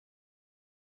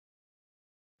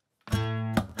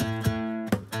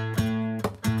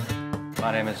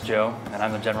My name is Joe, and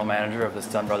I'm the general manager of this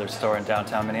Dunn Bros store in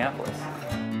downtown Minneapolis.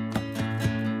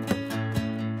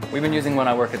 We've been using When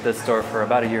I Work at this store for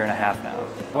about 1.5 years now.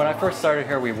 When I first started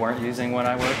here, we weren't using When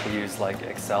I Work. We used like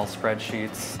Excel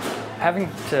spreadsheets. Having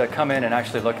to come in and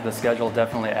actually look at the schedule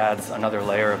definitely adds another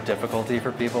layer of difficulty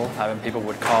for people. Having people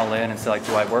would call in and say like,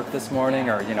 do I work this morning?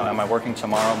 Or, am I working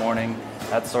tomorrow morning?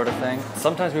 That sort of thing.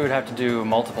 Sometimes we would have to do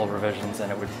multiple revisions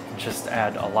and it would just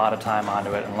add a lot of time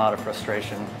onto it and a lot of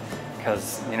frustration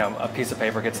because, a piece of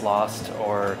paper gets lost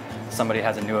or somebody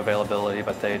has a new availability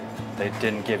but they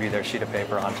didn't give you their sheet of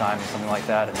paper on time or something like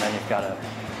that, and then you've got to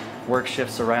work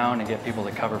shifts around and get people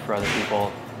to cover for other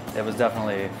people. It was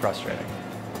definitely frustrating.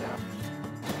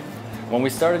 When we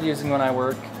started using When I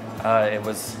Work, it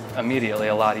was immediately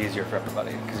a lot easier for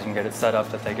everybody because you can get it set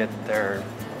up that they get their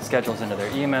schedules into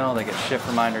their email, they get shift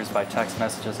reminders by text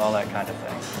messages, all that kind of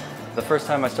thing. The first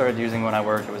time I started using When I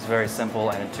Work, it was very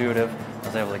simple and intuitive. I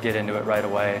was able to get into it right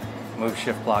away, move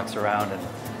shift blocks around, and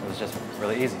it was just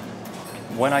really easy.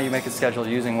 When I make a schedule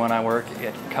using When I Work,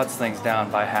 it cuts things down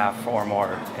by half or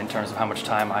more in terms of how much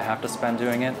time I have to spend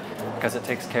doing it because it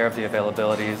takes care of the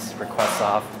availabilities, requests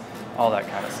off, all that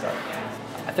kind of stuff.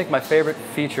 I think my favorite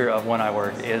feature of When I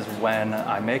Work is when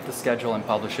I make the schedule and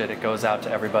publish it, it goes out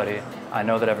to everybody. I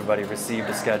know that everybody received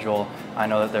a schedule. I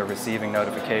know that they're receiving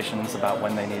notifications about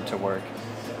when they need to work.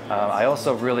 I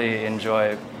also really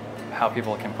enjoy how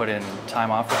people can put in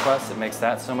time off requests. It makes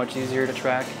that so much easier to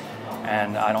track,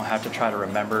 and I don't have to try to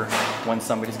remember when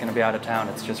somebody's going to be out of town.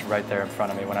 It's just right there in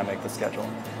front of me when I make the schedule.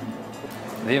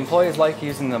 The employees like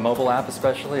using the mobile app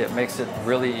especially. It makes it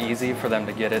really easy for them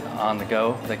to get it on the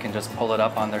go. They can just pull it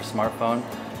up on their smartphone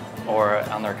or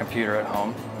on their computer at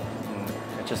home. And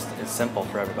it just is simple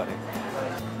for everybody.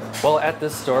 Well, at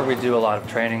this store we do a lot of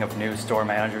training of new store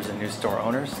managers and new store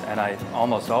owners, and I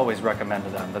almost always recommend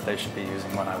to them that they should be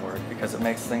using When I Work because it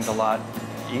makes things a lot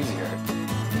easier.